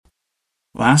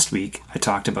Last week, I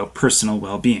talked about personal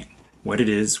well-being, what it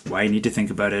is, why you need to think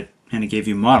about it, and I gave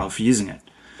you a model for using it.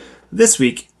 This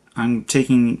week, I'm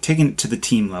taking it to the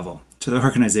team level, to the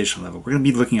organizational level. We're going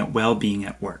to be looking at well-being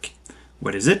at work.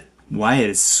 What is it? Why it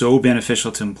is so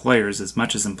beneficial to employers as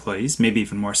much as employees, maybe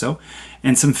even more so,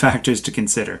 and some factors to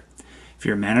consider. If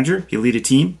you're a manager, you lead a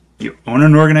team, you own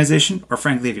an organization, or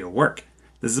frankly, if you work,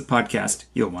 this is a podcast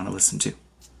you'll want to listen to.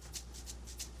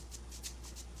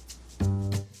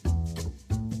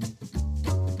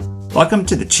 Welcome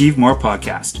to the Achieve More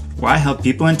podcast, where I help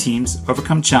people and teams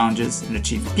overcome challenges and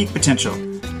achieve peak potential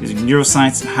using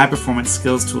neuroscience and high-performance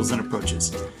skills, tools, and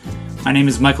approaches. My name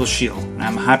is Michael Scheel, and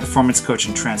I'm a high-performance coach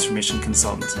and transformation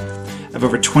consultant. I have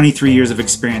over 23 years of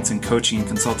experience in coaching and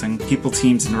consulting people,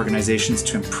 teams, and organizations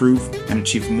to improve and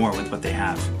achieve more with what they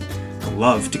have. I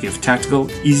love to give tactical,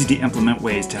 easy-to-implement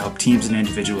ways to help teams and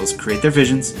individuals create their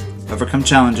visions, overcome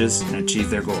challenges, and achieve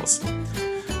their goals.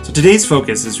 So today's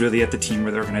focus is really at the team or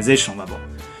the organizational level.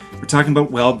 We're talking about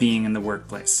well-being in the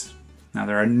workplace. Now,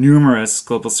 there are numerous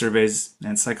global surveys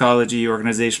in psychology,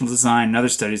 organizational design, and other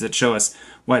studies that show us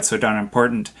why it's so darn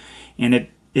important. And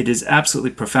it is absolutely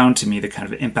profound to me the kind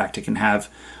of impact it can have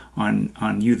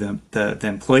on you, the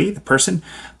employee, the person,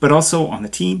 but also on the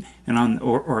team and on the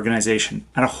organization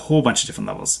at a whole bunch of different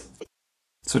levels.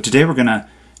 So today we're going to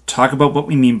talk about what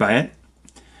we mean by it.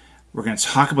 We're going to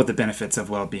talk about the benefits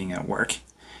of well-being at work.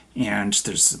 And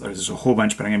there's a whole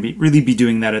bunch, but I'm going to really be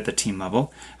doing that at the team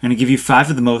level. I'm going to give you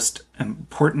 5 of the most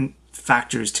important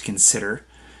factors to consider.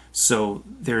 So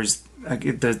there's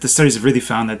the studies have really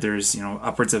found that there's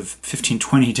upwards of 15,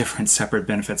 20 different separate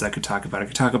benefits I could talk about. I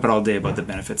could talk about all day about the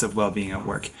benefits of well-being at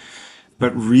work.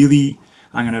 But really,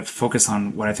 I'm going to focus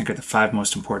on what I think are the 5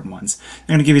 most important ones. I'm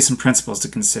going to give you some principles to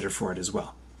consider for it as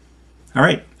well. All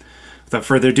right. Without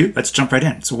further ado, let's jump right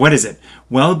in. So what is it?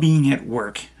 Well-being at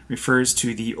work refers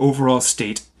to the overall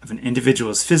state of an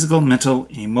individual's physical, mental,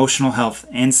 and emotional health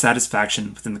and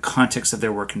satisfaction within the context of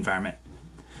their work environment.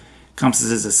 It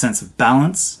encompasses a sense of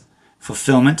balance,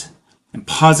 fulfillment, and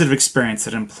positive experience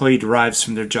that an employee derives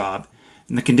from their job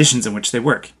and the conditions in which they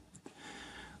work.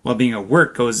 Well-being at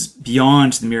work goes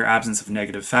beyond the mere absence of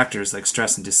negative factors like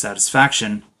stress and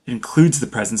dissatisfaction. It includes the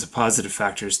presence of positive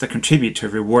factors that contribute to a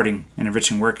rewarding and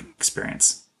enriching work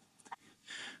experience.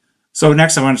 So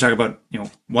next I want to talk about,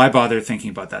 why bother thinking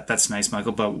about that? That's nice,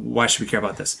 Michael, but why should we care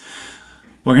about this?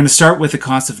 We're going to start with the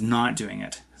cost of not doing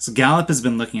it. So Gallup has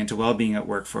been looking into well-being at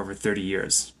work for over 30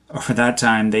 years. Over that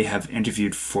time, they have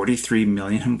interviewed 43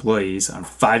 million employees on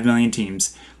 5 million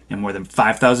teams in more than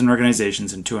 5,000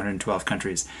 organizations in 212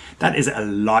 countries. That is a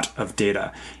lot of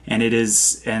data, and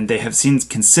they have seen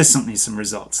consistently some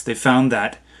results. They found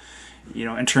that,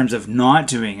 in terms of not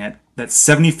doing it, that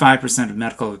 75% of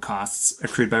medical costs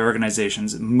accrued by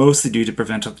organizations, mostly due to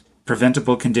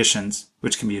preventable conditions,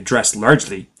 which can be addressed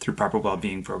largely through proper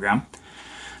well-being program.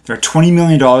 There are $20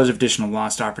 million of additional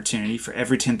lost opportunity for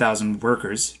every 10,000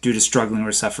 workers due to struggling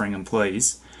or suffering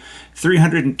employees.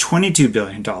 $322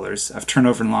 billion of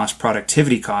turnover and lost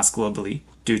productivity costs globally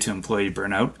due to employee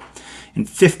burnout. And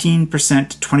 15%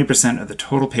 to 20% of the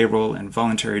total payroll and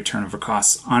voluntary turnover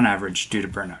costs on average due to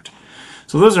burnout.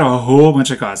 So those are a whole bunch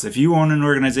of costs. If you own an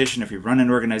organization, if you run an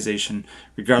organization,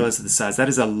 regardless of the size, that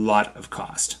is a lot of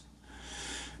cost.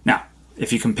 Now,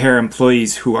 if you compare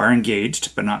employees who are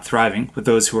engaged but not thriving with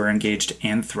those who are engaged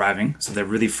and thriving, so they're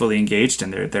really fully engaged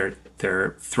and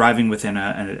they're thriving within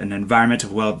an environment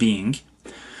of well-being,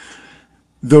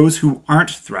 those who aren't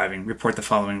thriving report the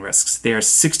following risks. They are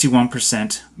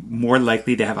 61% more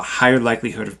likely to have a higher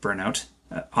likelihood of burnout,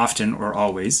 often or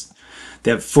always. They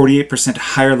have 48%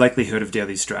 higher likelihood of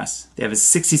daily stress. They have a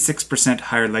 66%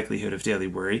 higher likelihood of daily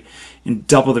worry and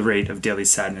double the rate of daily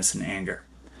sadness and anger.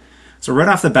 So right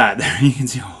off the bat, there you can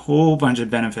see a whole bunch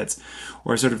of benefits,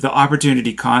 or sort of the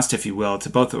opportunity cost, if you will, to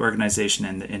both the organization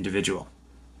and the individual.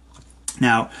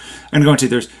 Now, I'm going to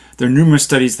go into, there are numerous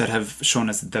studies that have shown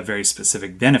us the very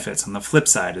specific benefits on the flip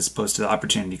side as opposed to the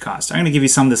opportunity cost. I'm going to give you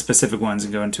some of the specific ones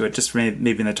and go into it just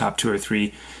maybe in the top 2 or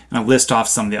 3, and I'll list off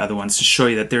some of the other ones to show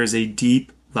you that there is a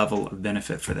deep level of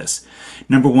benefit for this.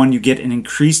 Number 1, you get an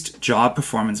increased job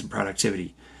performance and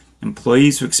productivity.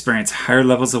 Employees who experience higher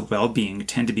levels of well-being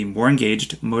tend to be more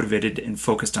engaged, motivated, and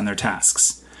focused on their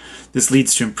tasks. This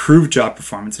leads to improved job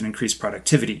performance and increased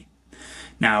productivity.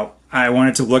 Now, I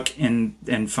wanted to look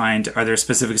and find, are there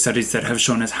specific studies that have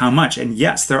shown us how much? And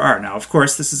yes, there are. Now, of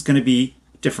course, this is going to be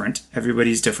different.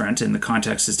 Everybody's different and the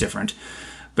context is different.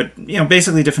 But,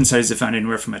 basically different studies have found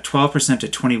anywhere from a 12% to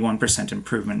 21%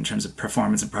 improvement in terms of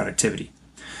performance and productivity.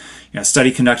 A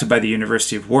study conducted by the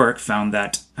University of Warwick found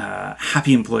that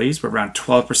happy employees were around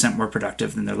 12% more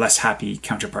productive than their less happy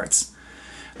counterparts.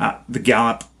 The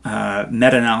Gallup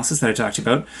meta-analysis that I talked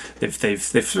about,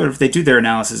 they do their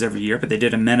analysis every year, but they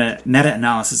did a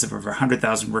meta-analysis of over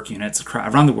 100,000 work units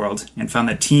around the world and found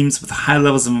that teams with high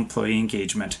levels of employee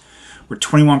engagement were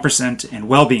 21%, and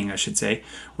well-being, I should say,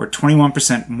 were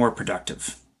 21% more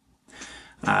productive.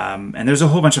 And there's a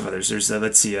whole bunch of others. There's,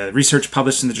 research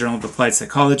published in the Journal of Applied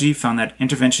Psychology found that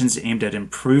interventions aimed at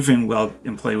improving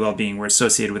employee well-being were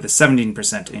associated with a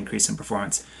 17% increase in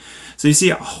performance. So you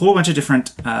see a whole bunch of different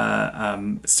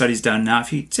studies done. Now,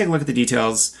 if you take a look at the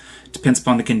details, it depends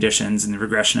upon the conditions and the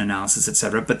regression analysis,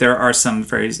 etc. But there are some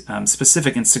very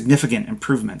specific and significant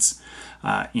improvements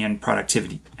in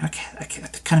productivity.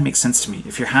 That kind of makes sense to me.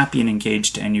 If you're happy and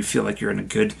engaged and you feel like you're in a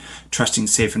good, trusting,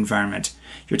 safe environment,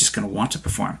 you're just going to want to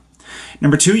perform.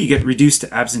 Number 2, you get reduced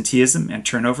absenteeism and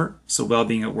turnover. So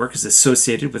well-being at work is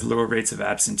associated with lower rates of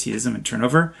absenteeism and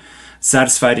turnover.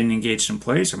 Satisfied and engaged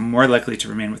employees are more likely to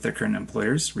remain with their current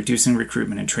employers, reducing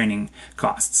recruitment and training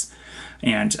costs.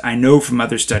 And I know from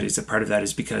other studies that part of that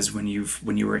is because when you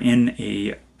are in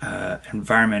a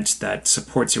environment that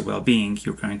supports your well-being,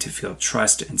 you're going to feel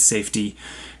trust and safety.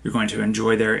 You're going to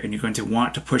enjoy there, and you're going to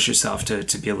want to push yourself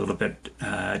to be a little bit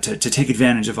to take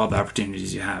advantage of all the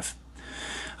opportunities you have.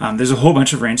 There's a whole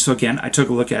bunch of range. So again, I took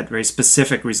a look at very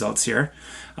specific results here.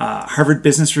 Harvard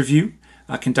Business Review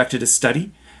conducted a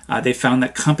study. They found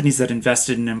that companies that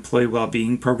invested in employee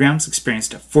well-being programs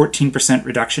experienced a 14%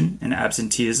 reduction in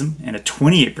absenteeism and a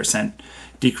 28%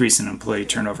 decrease in employee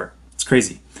turnover. It's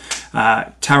crazy.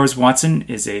 Towers Watson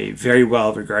is a very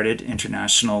well-regarded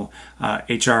international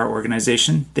HR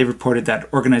organization. They reported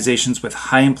that organizations with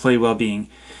high employee well-being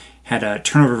had a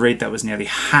turnover rate that was nearly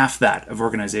half that of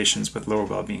organizations with lower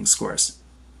well-being scores.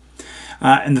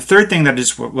 And the third thing that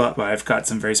is, well, I've got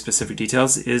some very specific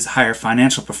details, is higher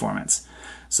financial performance.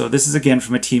 So this is, again,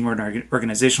 from a team or an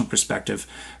organizational perspective.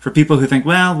 For people who think,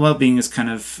 well, well-being is kind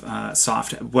of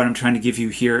soft, what I'm trying to give you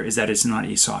here is that it's not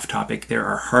a soft topic. There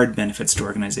are hard benefits to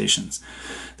organizations.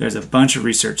 There's a bunch of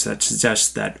research that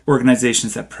suggests that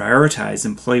organizations that prioritize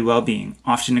employee well-being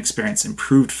often experience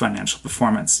improved financial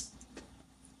performance.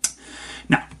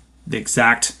 Now, the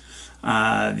exact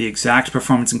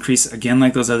performance increase, again,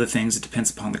 like those other things, it depends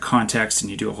upon the context,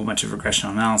 and you do a whole bunch of regression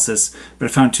analysis. But I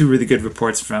found 2 really good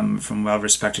reports from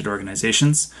well-respected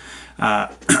organizations.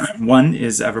 One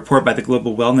is a report by the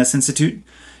Global Wellness Institute,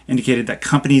 indicated that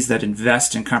companies that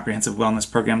invest in comprehensive wellness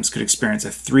programs could experience a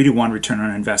 3-to-1 return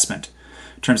on investment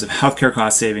in terms of healthcare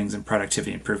cost savings and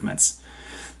productivity improvements.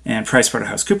 And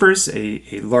PricewaterhouseCoopers,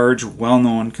 a large,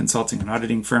 well-known consulting and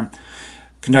auditing firm,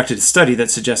 conducted a study that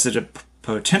suggested a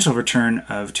potential return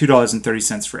of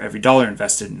 $2.30 for every dollar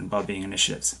invested in well-being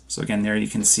initiatives. So again, there you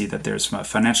can see that there's, from a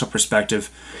financial perspective,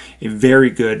 a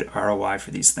very good ROI for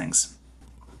these things.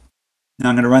 Now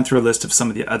I'm going to run through a list of some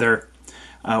of the other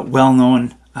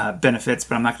well-known benefits,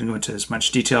 but I'm not going to go into as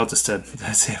much detail just to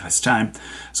save us time.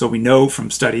 So we know from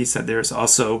studies that there's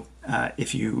also,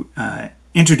 if you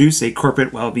introduce a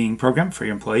corporate well-being program for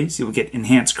your employees, you will get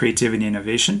enhanced creativity and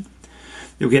innovation.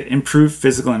 You'll get improved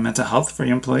physical and mental health for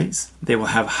your employees. They will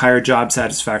have higher job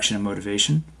satisfaction and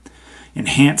motivation,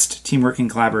 enhanced teamwork and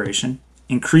collaboration,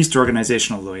 increased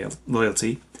organizational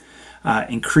loyalty,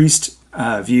 increased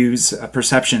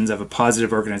perceptions of a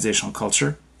positive organizational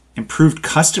culture, improved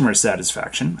customer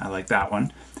satisfaction, I like that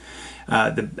one,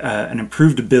 an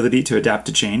improved ability to adapt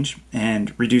to change,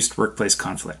 and reduced workplace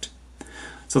conflict.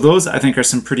 So those, I think, are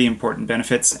some pretty important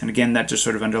benefits, and again, that just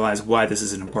sort of underlies why this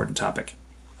is an important topic.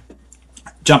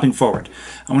 Jumping forward,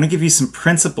 I want to give you some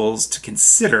principles to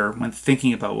consider when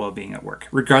thinking about well-being at work,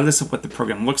 regardless of what the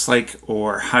program looks like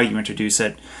or how you introduce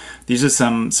it. These are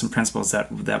some principles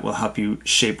that will help you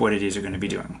shape what it is you're going to be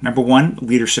doing. Number 1,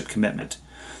 leadership commitment.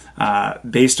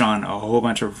 Based on a whole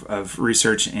bunch of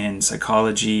research in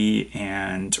psychology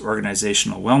and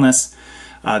organizational wellness,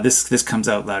 this comes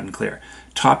out loud and clear.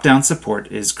 Top-down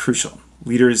support is crucial.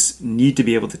 Leaders need to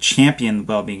be able to champion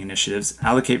well-being initiatives,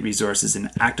 allocate resources, and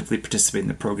actively participate in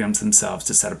the programs themselves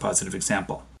to set a positive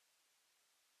example.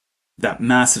 That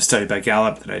massive study by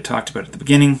Gallup that I talked about at the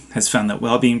beginning has found that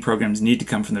well-being programs need to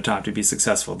come from the top to be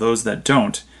successful. Those that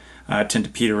don't tend to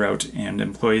peter out, and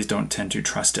employees don't tend to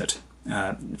trust it.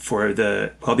 For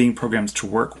the well-being programs to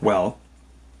work well,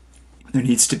 there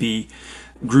needs to be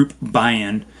group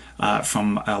buy-in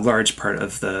from a large part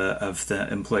of the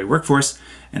employee workforce,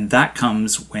 and that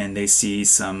comes when they see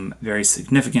some very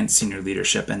significant senior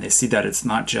leadership, and they see that it's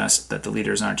not just that the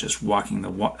leaders aren't just talking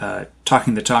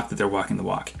the talk, that they're walking the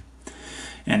walk.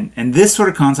 And this sort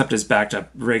of concept is backed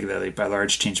up regularly by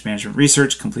large change management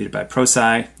research completed by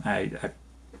ProSci. I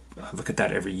look at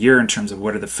that every year in terms of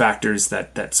what are the factors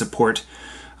that support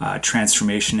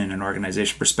transformation in an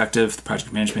organization perspective. The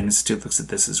Project Management Institute looks at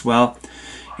this as well.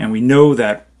 And we know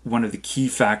that one of the key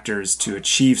factors to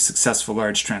achieve successful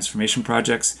large transformation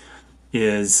projects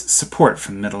is support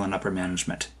from middle and upper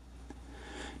management.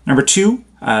 Number two,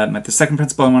 the second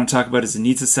principle I want to talk about is the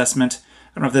needs assessment.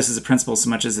 I don't know if this is a principle so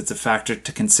much as it's a factor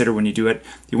to consider when you do it.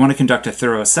 You want to conduct a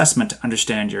thorough assessment to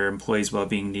understand your employees'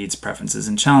 well-being needs, preferences,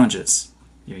 and challenges.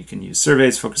 You can use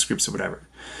surveys, focus groups, or whatever.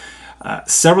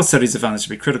 Several studies have found this to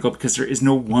be critical because there is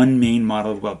no one main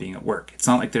model of well-being at work. It's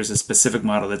not like there's a specific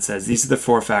model that says these are the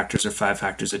 4 factors or 5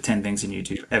 factors or 10 things you need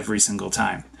to do every single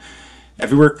time.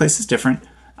 Every workplace is different.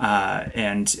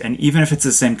 And even if it's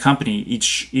the same company,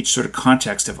 each sort of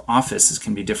context of offices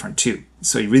can be different too.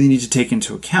 So you really need to take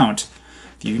into account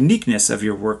the uniqueness of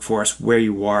your workforce, where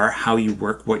you are, how you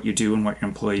work, what you do, and what your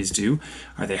employees do.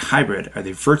 Are they hybrid? Are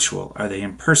they virtual? Are they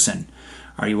in person?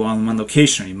 Are you all in one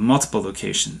location? Are you in multiple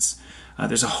locations?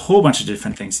 There's a whole bunch of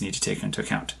different things you need to take into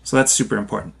account. So that's super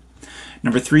important.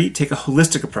 Number 3, take a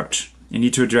holistic approach. You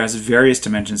need to address various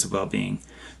dimensions of well-being,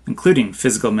 including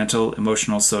physical, mental,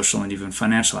 emotional, social, and even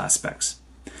financial aspects.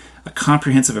 A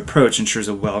comprehensive approach ensures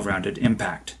a well-rounded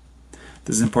impact.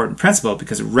 This is an important principle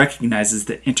because it recognizes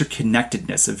the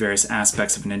interconnectedness of various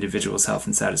aspects of an individual's health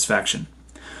and satisfaction.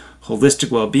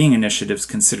 Holistic well-being initiatives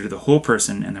consider the whole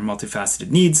person and their multifaceted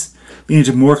needs, leading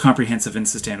to more comprehensive and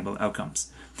sustainable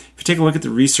outcomes. If you take a look at the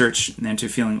research into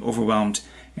feeling overwhelmed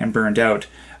and burned out,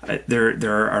 there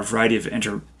are a variety of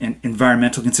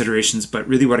environmental considerations, but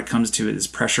really what it comes to is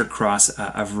pressure across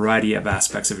a variety of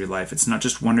aspects of your life. It's not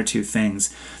just 1 or 2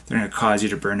 things that are going to cause you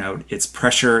to burn out. It's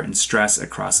pressure and stress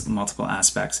across multiple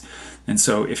aspects. And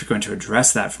so if you're going to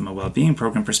address that from a well-being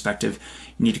program perspective,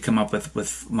 you need to come up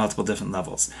with multiple different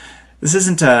levels. This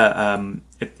isn't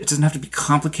it doesn't have to be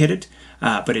complicated,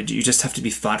 but you just have to be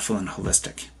thoughtful and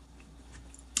holistic.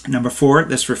 Number 4,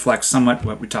 this reflects somewhat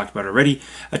what we talked about already,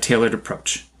 a tailored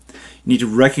approach. You need to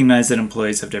recognize that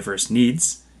employees have diverse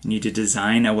needs. You need to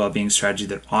design a well-being strategy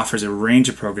that offers a range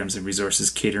of programs and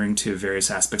resources catering to various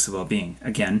aspects of well-being.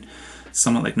 Again,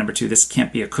 somewhat like number 2, this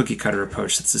can't be a cookie-cutter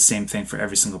approach that's the same thing for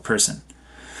every single person.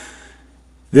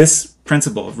 This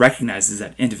principle recognizes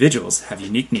that individuals have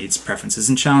unique needs, preferences,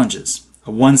 and challenges.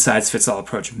 A one-size-fits-all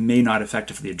approach may not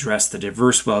effectively address the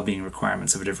diverse well-being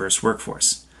requirements of a diverse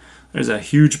workforce. There's a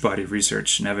huge body of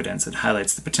research and evidence that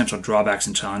highlights the potential drawbacks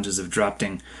and challenges of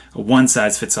adopting a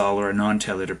one-size-fits-all or a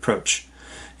non-tailored approach.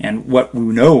 And what we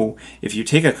know, if you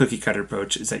take a cookie-cutter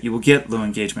approach, is that you will get low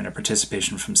engagement or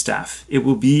participation from staff. It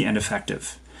will be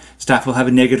ineffective. Staff will have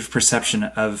a negative perception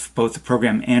of both the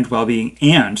program and well-being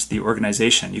and the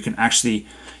organization. You can actually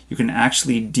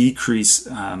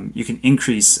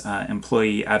increase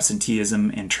employee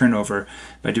absenteeism and turnover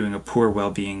by doing a poor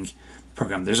well-being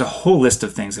program. There's a whole list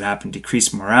of things that happen: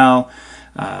 decreased morale,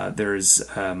 there's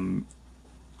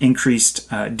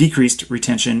decreased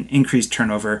retention, increased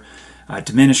turnover,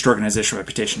 diminished organizational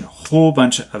reputation. A whole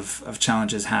bunch of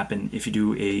challenges happen if you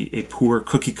do a poor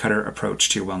cookie-cutter approach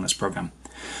to your wellness program.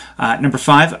 Number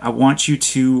 5, I want you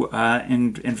to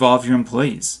involve your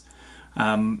employees.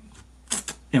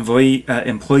 Employee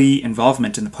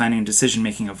involvement in the planning and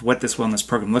decision-making of what this wellness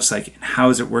program looks like and how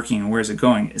is it working and where is it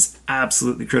going is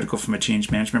absolutely critical from a change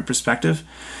management perspective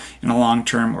and a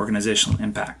long-term organizational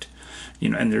impact.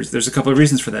 And there's a couple of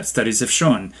reasons for that. Studies have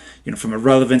shown, from a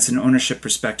relevance and ownership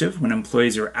perspective, when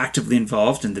employees are actively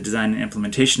involved in the design and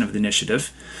implementation of the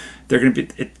initiative, they're going to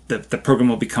be the program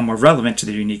will become more relevant to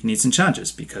their unique needs and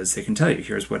challenges because they can tell you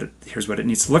here's what it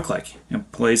needs to look like.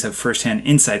 Employees have firsthand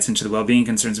insights into the well-being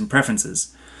concerns and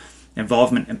preferences.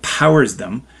 Involvement empowers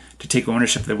them to take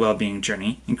ownership of their well-being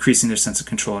journey, increasing their sense of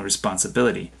control and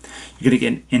responsibility. You're going to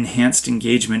get enhanced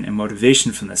engagement and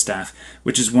motivation from the staff,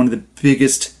 which is one of the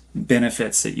biggest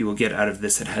benefits that you will get out of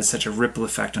this that has such a ripple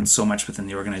effect on so much within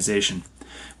the organization.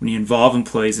 When you involve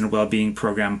employees in a well-being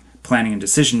program, planning and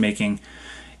decision-making,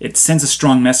 it sends a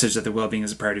strong message that their well-being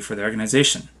is a priority for the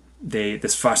organization.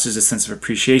 This fosters a sense of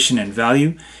appreciation and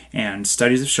value, and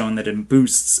studies have shown that it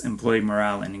boosts employee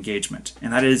morale and engagement.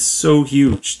 And that is so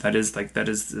huge. That is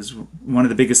one of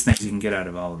the biggest things you can get out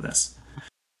of all of this.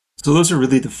 So those are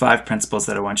really the 5 principles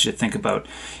that I want you to think about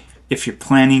if you're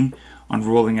planning on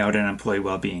rolling out an employee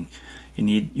well-being. You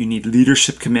need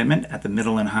leadership commitment at the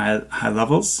middle and high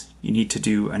levels. You need to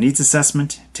do a needs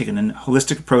assessment, take a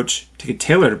holistic approach, take a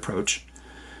tailored approach,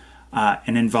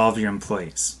 and involve your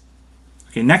employees.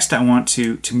 Okay, next I want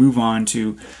to move on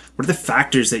to what are the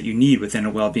factors that you need within a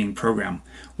well-being program.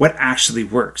 What actually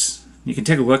works? You can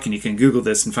take a look and you can Google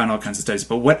this and find all kinds of studies,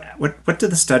 but what do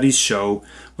the studies show,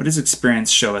 what does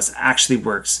experience show us actually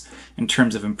works in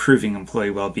terms of improving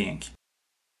employee well-being?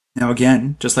 Now,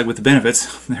 again, just like with the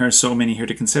benefits, there are so many here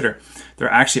to consider. There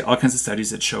are actually all kinds of studies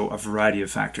that show a variety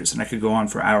of factors, and I could go on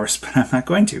for hours, but I'm not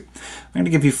going to. I'm going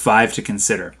to give you 5 to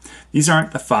consider. These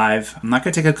aren't the 5. I'm not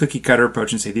going to take a cookie cutter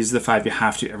approach and say these are the 5 you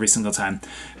have to every single time.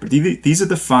 But these are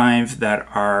the 5 that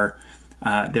are,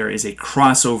 there is a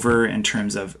crossover in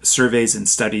terms of surveys and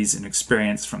studies and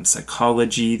experience from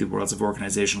psychology, the worlds of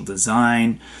organizational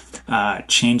design,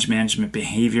 change management,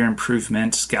 behavior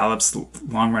improvement, Gallups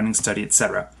long-running study,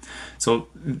 etc. So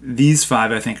these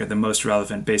 5, I think, are the most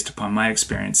relevant based upon my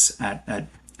experience at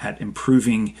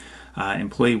improving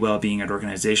employee well-being at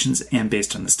organizations and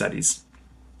based on the studies.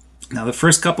 Now, the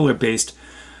first couple are based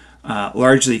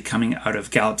largely coming out of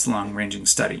Gallup's long-ranging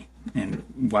study. And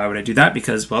why would I do that?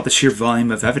 Because, well, the sheer volume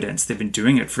of evidence. They've been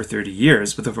doing it for 30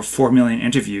 years with over 4 million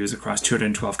interviews across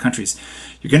 212 countries.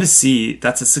 You're going to see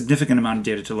that's a significant amount of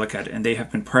data to look at, and they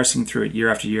have been parsing through it year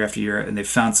after year after year, and they've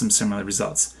found some similar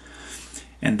results.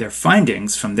 And their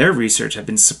findings from their research have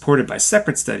been supported by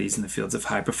separate studies in the fields of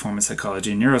high-performance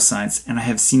psychology and neuroscience, and I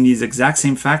have seen these exact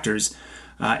same factors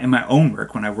in my own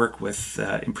work when I work with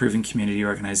improving community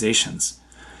organizations.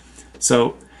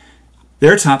 So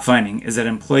their top finding is that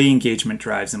employee engagement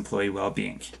drives employee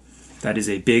well-being. That is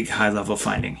a big, high-level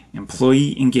finding.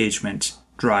 Employee engagement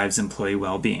drives employee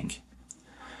well-being.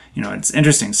 You know, it's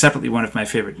interesting. Separately, one of my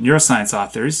favorite neuroscience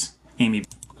authors, Amy,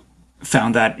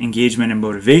 found that engagement and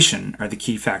motivation are the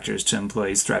key factors to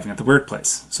employees thriving at the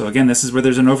workplace. So again, this is where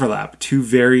there's an overlap. 2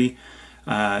 very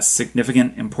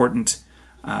significant, important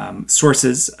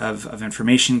sources of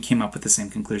information came up with the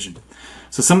same conclusion.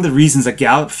 So some of the reasons that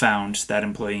Gallup found that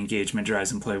employee engagement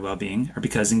drives employee well-being are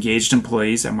because engaged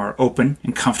employees are more open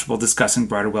and comfortable discussing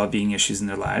broader well-being issues in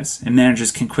their lives, and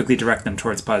managers can quickly direct them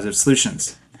towards positive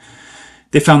solutions.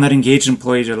 They found that engaged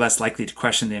employees are less likely to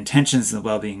question the intentions of the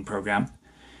well-being program,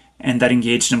 and that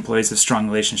engaged employees have strong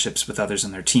relationships with others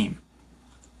on their team.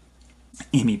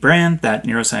 Amy Brand, that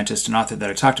neuroscientist and author that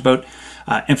I talked about,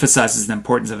 emphasizes the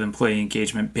importance of employee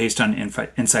engagement based on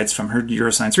insights from her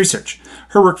neuroscience research.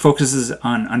 Her work focuses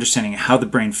on understanding how the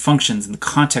brain functions in the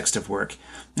context of work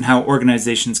and how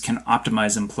organizations can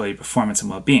optimize employee performance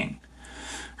and well-being.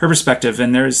 Her perspective,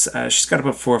 and she's got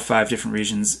about 4 or 5 different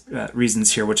reasons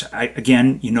here, which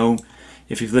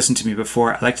if you've listened to me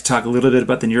before, I like to talk a little bit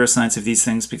about the neuroscience of these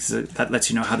things because that lets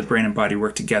you know how the brain and body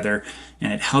work together,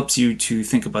 and it helps you to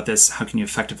think about this. How can you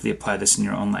effectively apply this in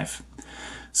your own life?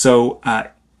 So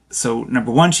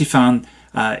number 1, she found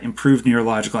improved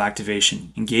neurological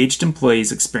activation. Engaged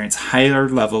employees experience higher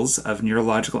levels of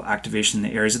neurological activation in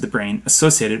the areas of the brain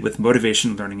associated with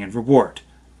motivation, learning, and reward.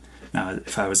 Now,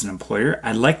 if I was an employer,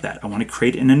 I'd like that. I want to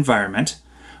create an environment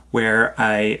where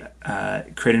my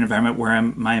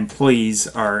employees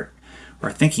are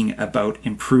thinking about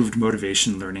improved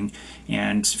motivation, learning,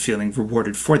 and feeling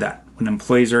rewarded for that. When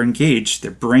employees are engaged,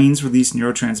 their brains release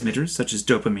neurotransmitters such as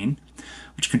dopamine,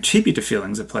 which contribute to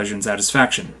feelings of pleasure and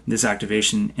satisfaction. This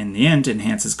activation, in the end,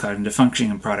 enhances cognitive functioning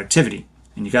and productivity.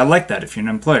 And you gotta like that if you're an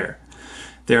employer.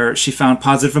 She found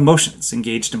positive emotions.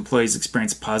 Engaged employees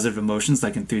experience positive emotions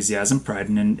like enthusiasm, pride,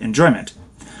 and enjoyment.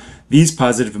 These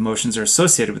positive emotions are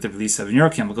associated with the release of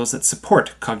neurochemicals that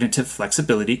support cognitive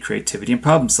flexibility, creativity, and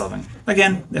problem solving.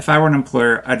 Again, if I were an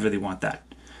employer, I'd really want that.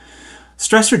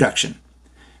 Stress reduction.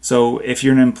 So if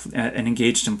you're an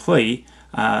engaged employee,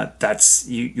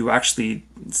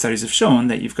 studies have shown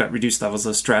that you've got reduced levels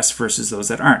of stress versus those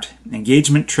that aren't.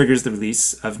 Engagement triggers the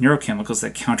release of neurochemicals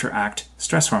that counteract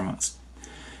stress hormones.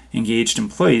 Engaged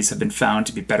employees have been found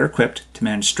to be better equipped to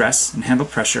manage stress and handle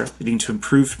pressure, leading to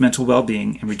improved mental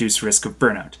well-being and reduced risk of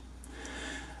burnout.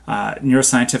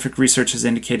 Neuroscientific research has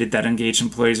indicated that engaged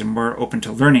employees are more open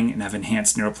to learning and have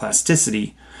enhanced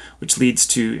neuroplasticity, which leads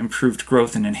to improved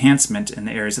growth and enhancement in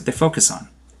the areas that they focus on.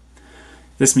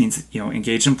 This means,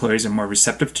 engaged employees are more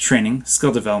receptive to training,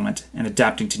 skill development, and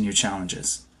adapting to new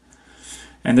challenges.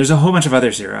 And there's a whole bunch of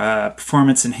others here.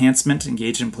 Performance enhancement.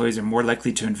 Engaged employees are more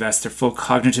likely to invest their full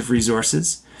cognitive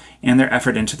resources and their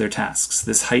effort into their tasks.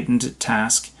 This heightened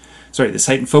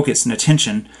focus and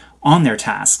attention on their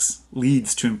tasks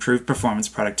leads to improved performance,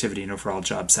 productivity, and overall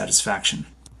job satisfaction.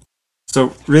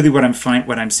 So really what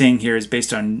I'm saying here is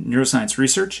based on neuroscience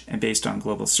research and based on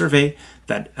global survey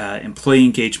that employee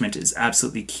engagement is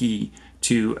absolutely key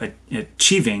to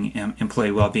achieving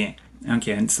employee well-being.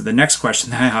 Okay, and so the next question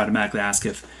that I automatically ask,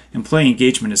 if employee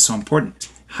engagement is so important,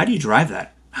 how do you drive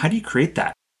that? How do you create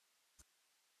that?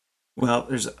 Well,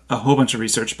 there's a whole bunch of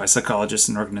research by psychologists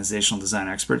and organizational design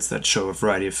experts that show a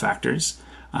variety of factors.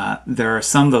 There are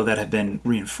some, though, that have been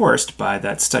reinforced by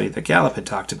that study that Gallup had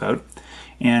talked about.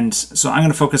 And so I'm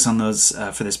going to focus on those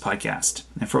for this podcast.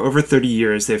 And for over 30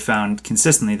 years, they've found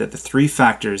consistently that the three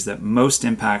factors that most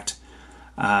impact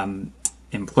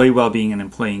employee well-being and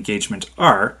employee engagement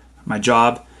are my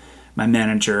job, my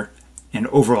manager, and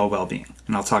overall well-being.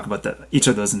 And I'll talk about each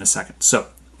of those in a second. So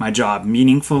my job,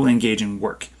 meaningful, engaging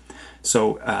work.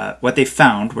 So what they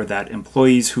found were that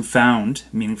employees who found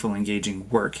meaningful, engaging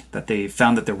work, that they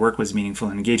found that their work was meaningful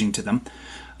and engaging to them,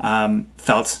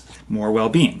 felt more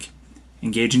well-being.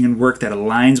 Engaging in work that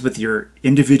aligns with your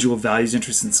individual values,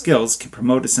 interests, and skills can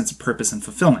promote a sense of purpose and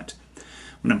fulfillment.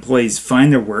 When employees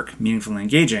find their work meaningful and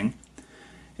engaging,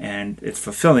 and it's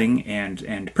fulfilling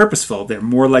and purposeful, they're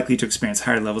more likely to experience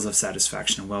higher levels of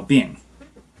satisfaction and well-being.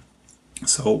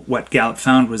 So what Gallup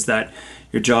found was that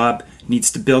your job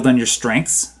needs to build on your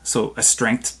strengths, so a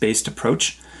strengths-based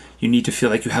approach. You need to feel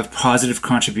like you have positive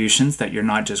contributions, that you're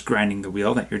not just grinding the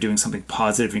wheel, that you're doing something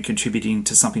positive and contributing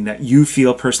to something that you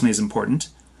feel personally is important.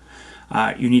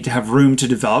 You need to have room to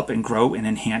develop and grow and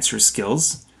enhance your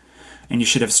skills. And you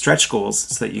should have stretch goals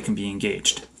so that you can be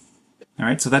engaged. All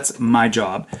right, so that's my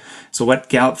job. So what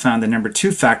Gallup found, the number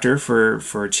 2 factor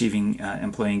for achieving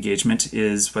employee engagement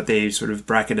is what they sort of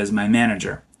bracket as my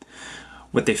manager.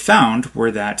 What they found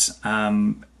were that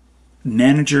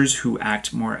managers who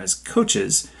act more as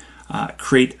coaches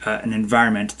create an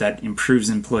environment that improves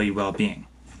employee well-being.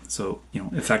 So,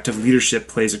 effective leadership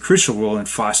plays a crucial role in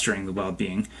fostering the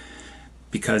well-being,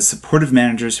 because supportive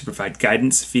managers who provide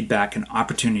guidance, feedback, and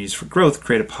opportunities for growth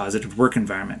create a positive work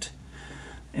environment.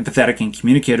 Empathetic and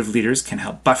communicative leaders can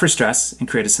help buffer stress and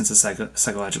create a sense of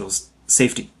psychological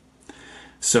safety.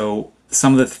 So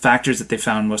some of the factors that they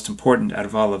found most important out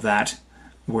of all of that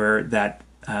were that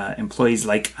employees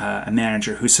like a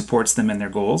manager who supports them in their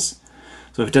goals.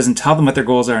 So if it doesn't tell them what their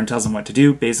goals are and tells them what to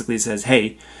do, basically says,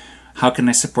 hey, how can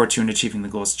I support you in achieving the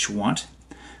goals that you want?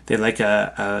 They like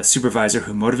a supervisor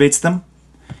who motivates them,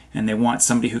 and they want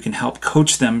somebody who can help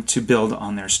coach them to build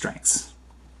on their strengths.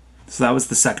 So that was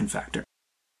the second factor.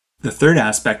 The third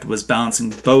aspect was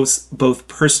balancing both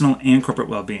personal and corporate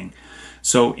well-being.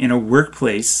 So in a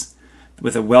workplace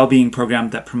with a well-being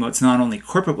program that promotes not only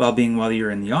corporate well-being while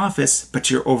you're in the office, but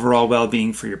your overall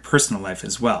well-being for your personal life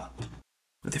as well.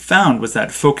 What they found was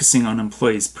that focusing on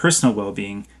employees' personal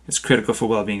well-being is critical for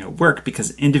well-being at work,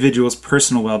 because individuals'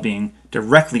 personal well-being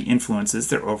directly influences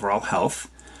their overall health,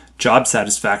 job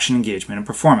satisfaction, engagement, and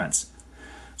performance.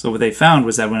 So what they found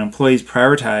was that when employers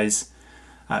prioritize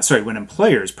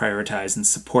and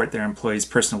support their employees'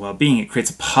 personal well-being, it creates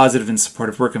a positive and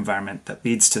supportive work environment that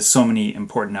leads to so many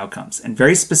important outcomes. And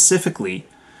very specifically,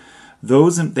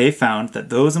 they found that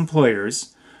those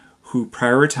employers who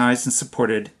prioritized and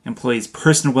supported employees'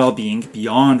 personal well-being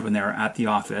beyond when they were at the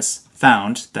office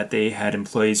found that they had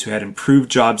employees who had improved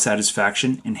job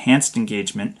satisfaction, enhanced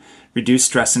engagement, reduced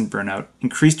stress and burnout,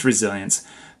 increased resilience,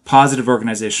 positive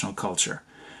organizational culture,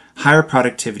 higher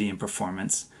productivity and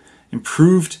performance,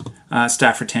 improved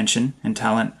staff retention and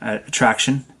talent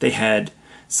attraction. They had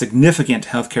significant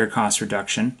healthcare cost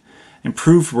reduction,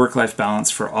 improved work-life balance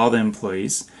for all the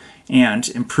employees, and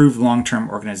improved long-term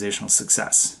organizational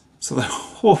success. So the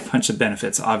whole bunch of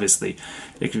benefits, obviously.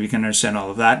 If you can understand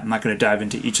all of that, I'm not going to dive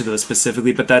into each of those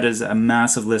specifically, but that is a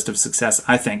massive list of success,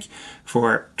 I think,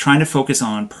 for trying to focus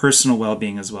on personal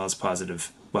well-being as well as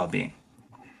positive well-being.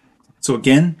 So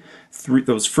again,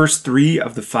 those first 3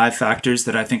 of the 5 factors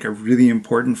that I think are really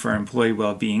important for our employee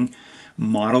well-being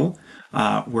model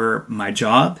were my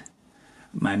job,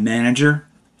 my manager,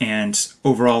 and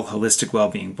overall holistic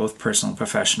well-being, both personal and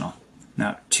professional.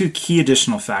 Now, 2 key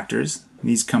additional factors.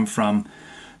 These come from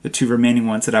the 2 remaining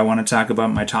ones that I want to talk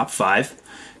about, my top 5.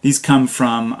 These come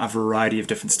from a variety of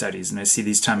different studies, and I see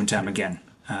these time and time again.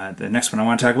 The next one I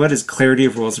want to talk about is clarity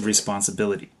of roles of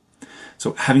responsibility.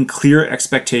 So having clear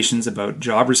expectations about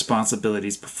job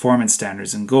responsibilities, performance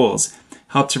standards, and goals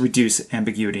help to reduce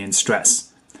ambiguity and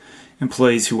stress.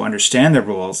 Employees who understand their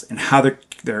roles and how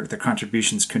their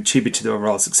contributions contribute to the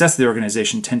overall success of the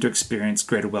organization tend to experience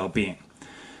greater well-being.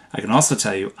 I can also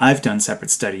tell you, I've done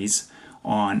separate studies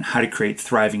on how to create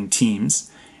thriving teams,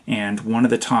 and one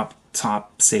of the top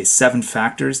say 7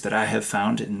 factors that I have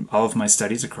found in all of my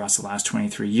studies across the last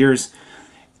 23 years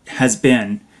has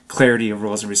been clarity of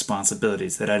roles and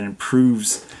responsibilities, that it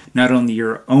improves not only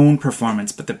your own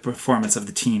performance, but the performance of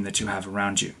the team that you have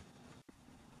around you.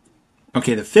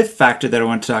 Okay, the 5th factor that I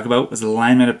want to talk about was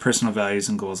alignment of personal values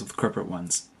and goals with corporate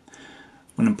ones.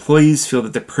 When employees feel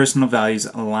that their personal values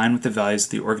align with the values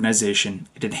of the organization,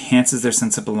 it enhances their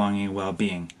sense of belonging and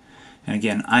well-being. And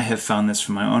again, I have found this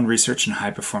from my own research in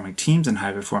high-performing teams and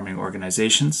high-performing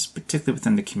organizations, particularly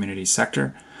within the community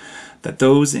sector, that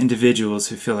those individuals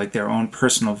who feel like their own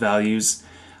personal values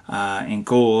and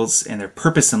goals and their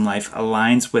purpose in life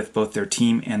aligns with both their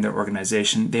team and their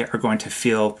organization, they are going to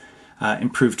feel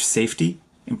improved safety,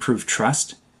 improved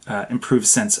trust, improved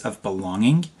sense of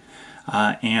belonging,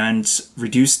 and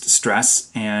reduced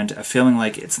stress, and a feeling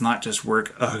like it's not just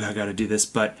work, oh, I got to do this,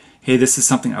 but hey, this is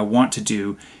something I want to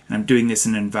do, and I'm doing this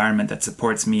in an environment that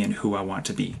supports me and who I want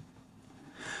to be.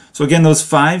 So again, those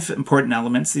 5 important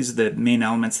elements, these are the main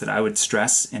elements that I would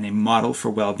stress in a model for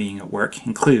well-being at work,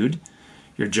 include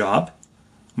your job,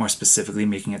 more specifically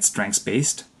making it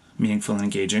strengths-based, meaningful and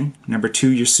engaging. Number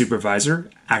 2, your supervisor,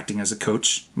 acting as a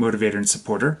coach, motivator, and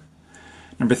supporter.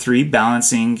 Number 3,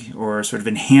 balancing or sort of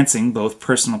enhancing both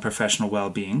personal and professional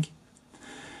well-being.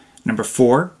 Number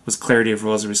 4 was clarity of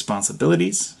roles and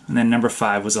responsibilities. And then number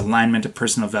 5 was alignment of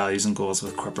personal values and goals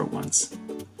with corporate ones.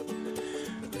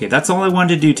 Okay, that's all I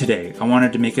wanted to do today. I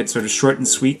wanted to make it sort of short and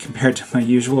sweet compared to my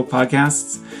usual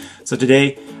podcasts. So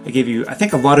today I gave you, I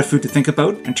think, a lot of food to think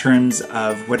about in terms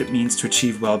of what it means to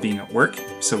achieve well-being at work.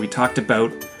 So we talked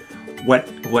about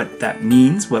what that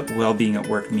means, what well-being at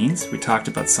work means. We talked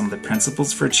about some of the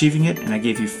principles for achieving it, and I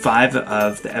gave you 5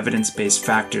 of the evidence-based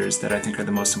factors that I think are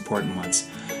the most important ones.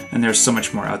 And there's so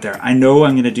much more out there. I know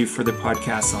I'm going to do further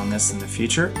podcasts on this in the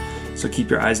future, so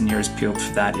keep your eyes and ears peeled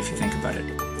for that if you think about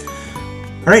it.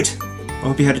 All right, I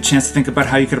hope you had a chance to think about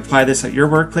how you could apply this at your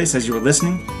workplace as you were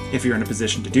listening, if you're in a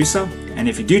position to do so. And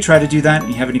if you do try to do that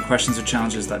and you have any questions or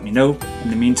challenges, let me know.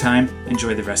 In the meantime,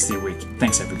 enjoy the rest of your week.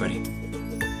 Thanks, everybody.